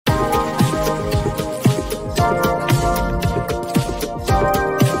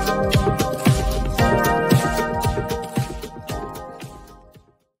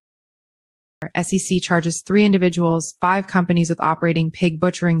SEC charges 3 individuals, 5 companies with operating pig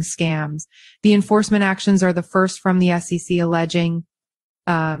butchering scams. The enforcement actions are the first from the SEC alleging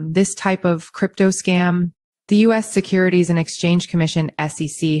this type of crypto scam. The U.S. Securities and Exchange Commission,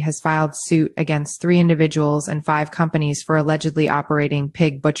 SEC, has filed suit against 3 individuals and 5 companies for allegedly operating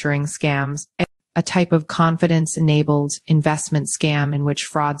pig butchering scams, a type of confidence-enabled investment scam in which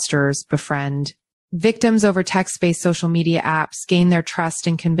fraudsters befriend victims over text-based social media apps, gain their trust,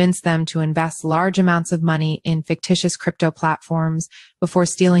 and convince them to invest large amounts of money in fictitious crypto platforms before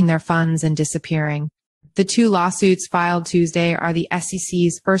stealing their funds and disappearing. The 2 lawsuits filed Tuesday are the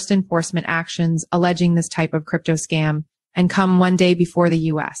SEC's first enforcement actions alleging this type of crypto scam and come one day before the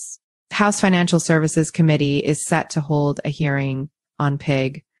U.S. House Financial Services Committee is set to hold a hearing on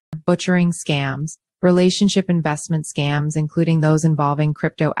pig butchering scams, relationship investment scams, including those involving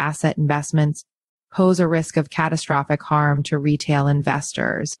crypto asset investments, pose a risk of catastrophic harm to retail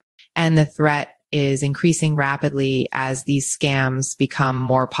investors, and the threat is increasing rapidly as these scams become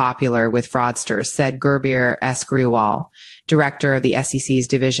more popular with fraudsters, said Gabriel, director of the SEC's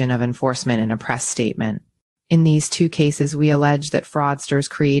Division of Enforcement, in a press statement. In these 2 cases, we allege that fraudsters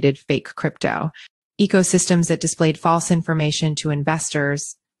created fake crypto ecosystems that displayed false information to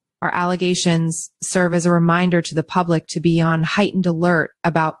investors. Our allegations serve as a reminder to the public to be on heightened alert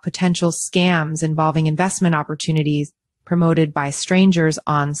about potential scams involving investment opportunities promoted by strangers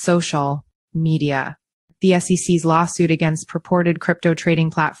on social media. The SEC's lawsuit against purported crypto trading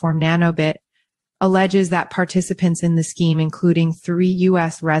platform NanoBit alleges that participants in the scheme, including 3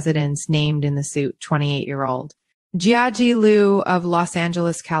 U.S. residents named in the suit, 28-year-old Jiajie Liao of Los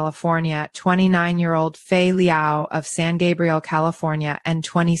Angeles, California, 29-year-old Liao of San Gabriel, California, and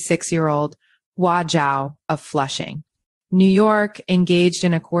 26-year-old Hua Zhao of Flushing, New York, engaged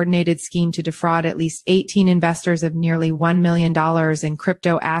in a coordinated scheme to defraud at least 18 investors of nearly $1 million in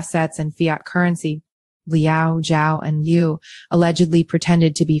crypto assets and fiat currency. Liao, Zhao, and Liu allegedly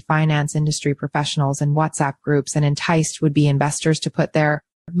pretended to be finance industry professionals in WhatsApp groups and enticed would-be investors to put their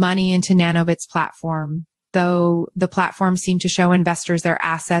money into NanoBit's platform. Though the platform seemed to show investors their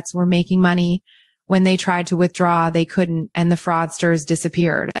assets were making money, when they tried to withdraw, they couldn't, and the fraudsters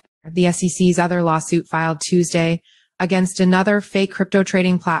disappeared. The SEC's other lawsuit filed Tuesday against another fake crypto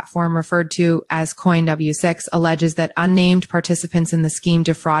trading platform referred to as CoinW6 alleges that unnamed participants in the scheme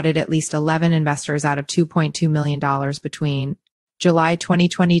defrauded at least 11 investors out of $2.2 million between July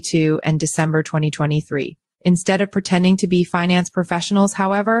 2022 and December 2023. Instead of pretending to be finance professionals,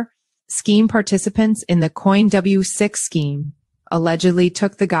 however, scheme participants in the CoinW6 scheme allegedly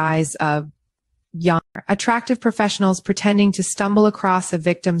took the guise of young, attractive professionals pretending to stumble across a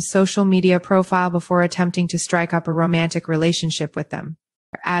victim's social media profile before attempting to strike up a romantic relationship with them.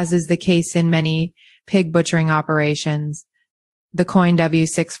 As is the case in many pig butchering operations, the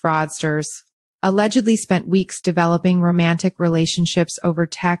CoinW6 fraudsters allegedly spent weeks developing romantic relationships over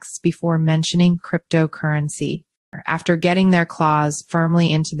text before mentioning cryptocurrency. After getting their claws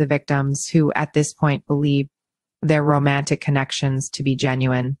firmly into the victims, who at this point believe their romantic connections to be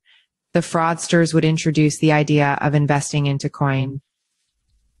genuine, the fraudsters would introduce the idea of investing into coin.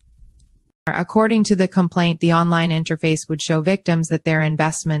 According to the complaint, the online interface would show victims that their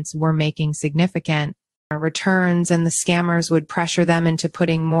investments were making significant returns, and the scammers would pressure them into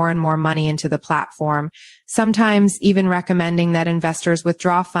putting more and more money into the platform, sometimes even recommending that investors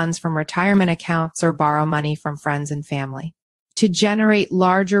withdraw funds from retirement accounts or borrow money from friends and family to generate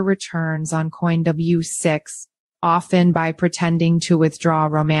larger returns on CoinW6, often by pretending to withdraw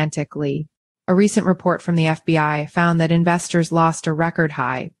romantically. A recent report from the FBI found that investors lost a record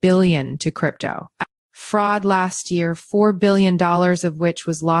high billion to crypto fraud last year, $4 billion of which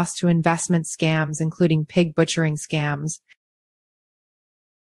was lost to investment scams, including pig butchering scams.